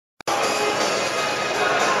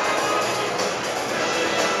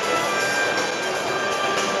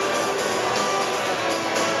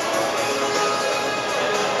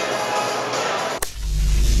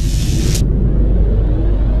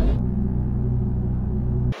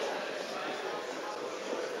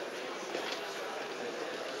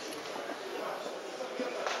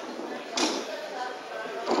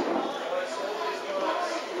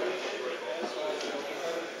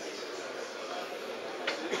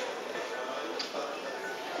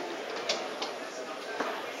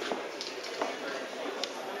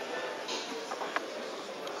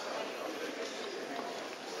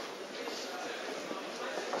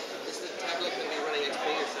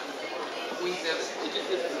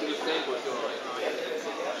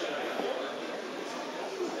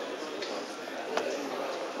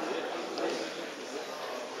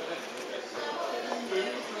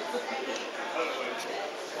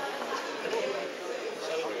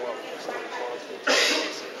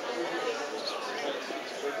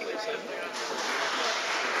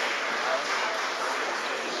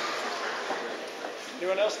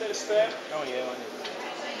Anyone else need a spare? Oh yeah, I know.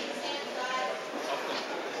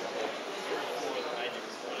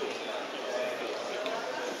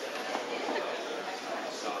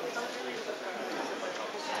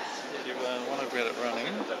 You want to get it running?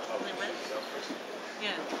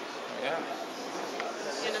 Yeah. Yeah.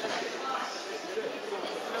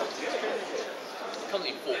 Comes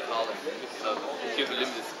in 4K, give a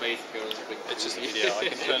limited space. It's just a video. I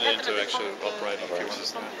can turn it into actual operating if you want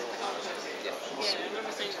us to.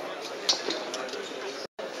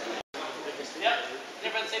 Yep.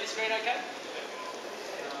 Everyone see the screen okay?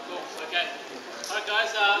 Cool. Okay. Alright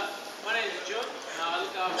guys, my name is Jude. I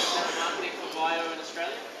look after marketing for Bio in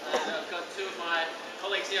Australia. I've got two of my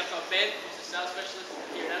colleagues here. I've got Ben, who's the sales specialist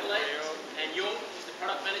here in Adelaide, and Yung, who's the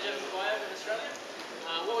product manager for Bio in Australia.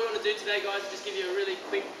 What we want to do today, guys, is just give you a really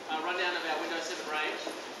quick rundown of our Windows 7 range,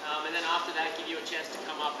 and then after that, give you a chance to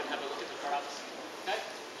come up and have a look at the products. Okay?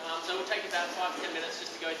 So we'll take about 5 to 10 minutes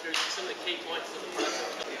just to go through some of the key points of the products.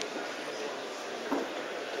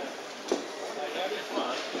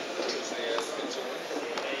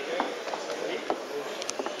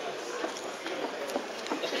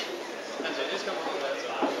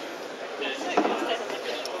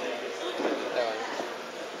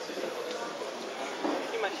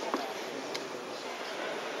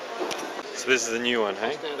 So this is the new one,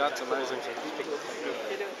 hey? That's amazing.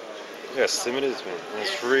 Yeah, slim it is, man. And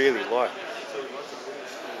it's really light.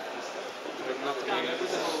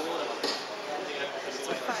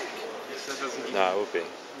 No, it would be.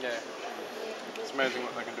 Yeah. It's amazing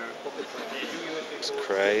what they can do. It's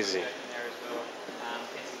crazy.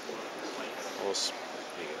 Awesome.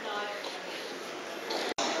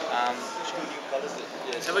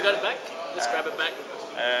 Have we got it back? Let's grab it back.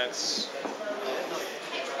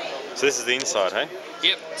 So this is the inside, hey?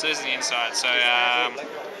 Yep, so this is the inside. So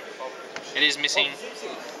it is missing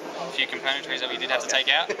a few componentries that we did have to take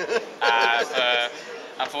out.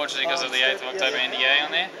 Unfortunately, because of the 8th of October NDA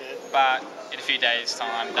on there. But in a few days'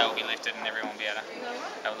 time, that will be lifted and everyone will be able to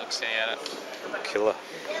have a look, see at it. Killer.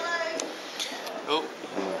 Oh,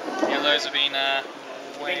 yellows have been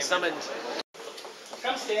Being summoned.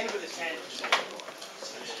 Come stand with his hand.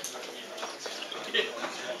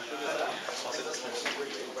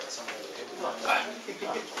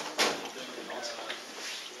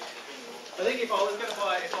 I think if I was going to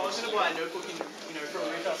buy a notebook in, from a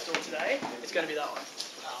retail store today, it's going to be that one.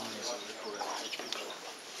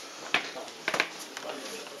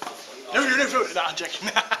 No, I'm joking.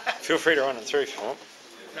 Feel free to run it through if you want.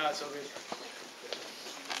 No, it's all good.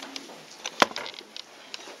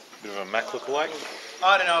 Bit of a Mac lookalike.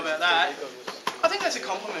 I don't know about that. I think that's a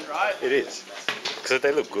compliment, right? It is. Because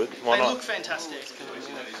they look good. Why They not? look fantastic.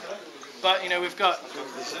 But, we've got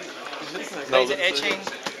laser etching,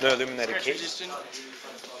 No illuminated scratch kit. resistant.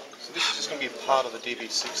 So this is just going to be part of the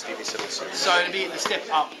DB6, DB7 series. So it'll be the step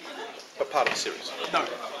up. But part of the series. No.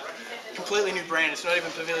 Completely new brand. It's not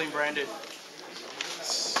even Pavilion branded.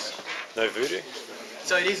 No voodoo?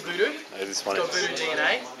 So it is Voodoo. No, this one It's got is. Voodoo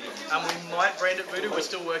DNA. We might brand it Voodoo. We're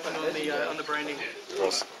still working on the branding.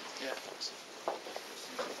 Awesome. Yeah.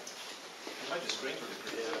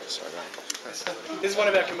 Sorry, mate. This is one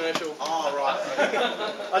of our commercial. Oh, right.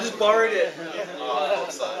 I just borrowed it.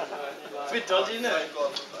 What's that? It's a bit dodgy, isn't it?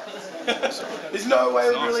 There's no way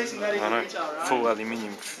we're releasing that in I know. retail, right? Full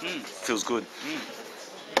aluminium. Feels good.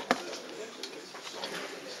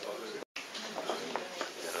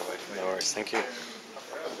 No worries, thank you.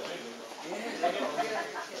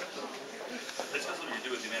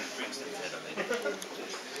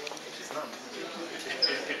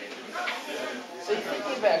 So you're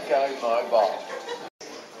thinking about going mobile?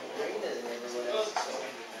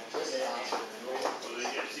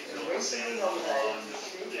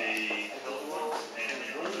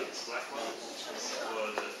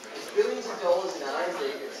 Billions of dollars in R&D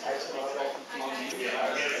that takes mobile computing.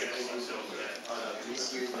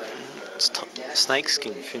 It's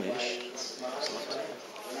snakeskin finish.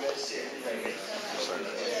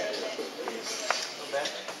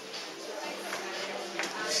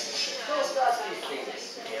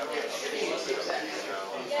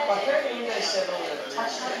 By creating Windows 7 on a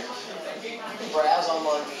touch screen, you can browse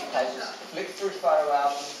online pages, flick through photo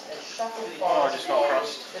albums, and shuffle files. I just got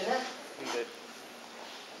crossed. Then that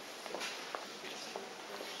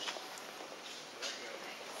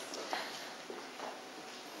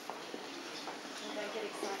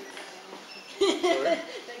Just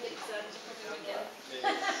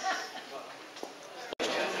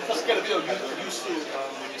get a bit of useful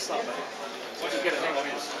when you start, man. Once you get a hang of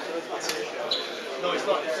it. No, it's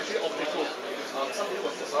not. It's actually optical.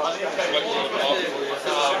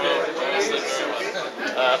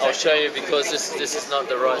 I'll show you because this is not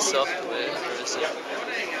the right software.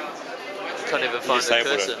 Can't even find the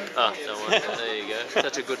cursor. Ah, no wonder. There you go.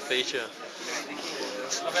 Such a good feature.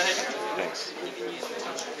 Thanks.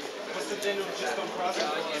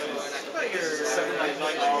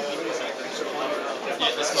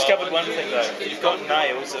 Discovered one thing though. You've got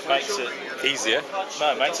nails, it makes it Easier.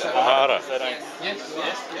 no, it makes it Harder. They don't.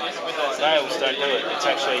 Nails don't do it. It's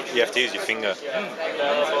actually You have to use your finger. so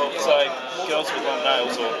girls with long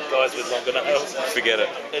nails or guys with longer nails. Forget it.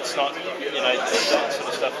 It's not, that sort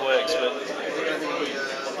of stuff works, but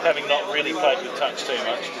having not really played with touch too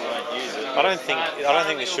much, we won't use it. I don't think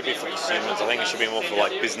this should be for consumers. I think it should be more for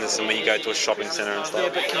like business and when you go to a shopping centre and stuff. Yeah,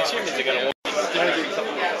 but consumers are going to want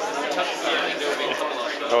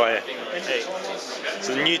Oh yeah.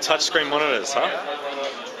 So the new touchscreen monitors, huh?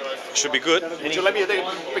 Should be good. And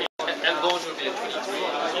launch will be at 23.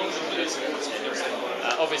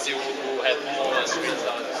 Obviously, we'll have more screens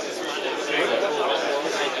on.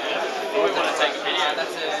 We want to take a video.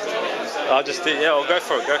 That's it. I'll just I'll go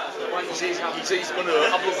for it. Go. He's going to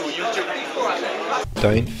upload to YouTube.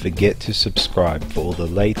 Don't forget to subscribe for all the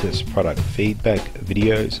latest product feedback,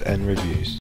 videos and reviews.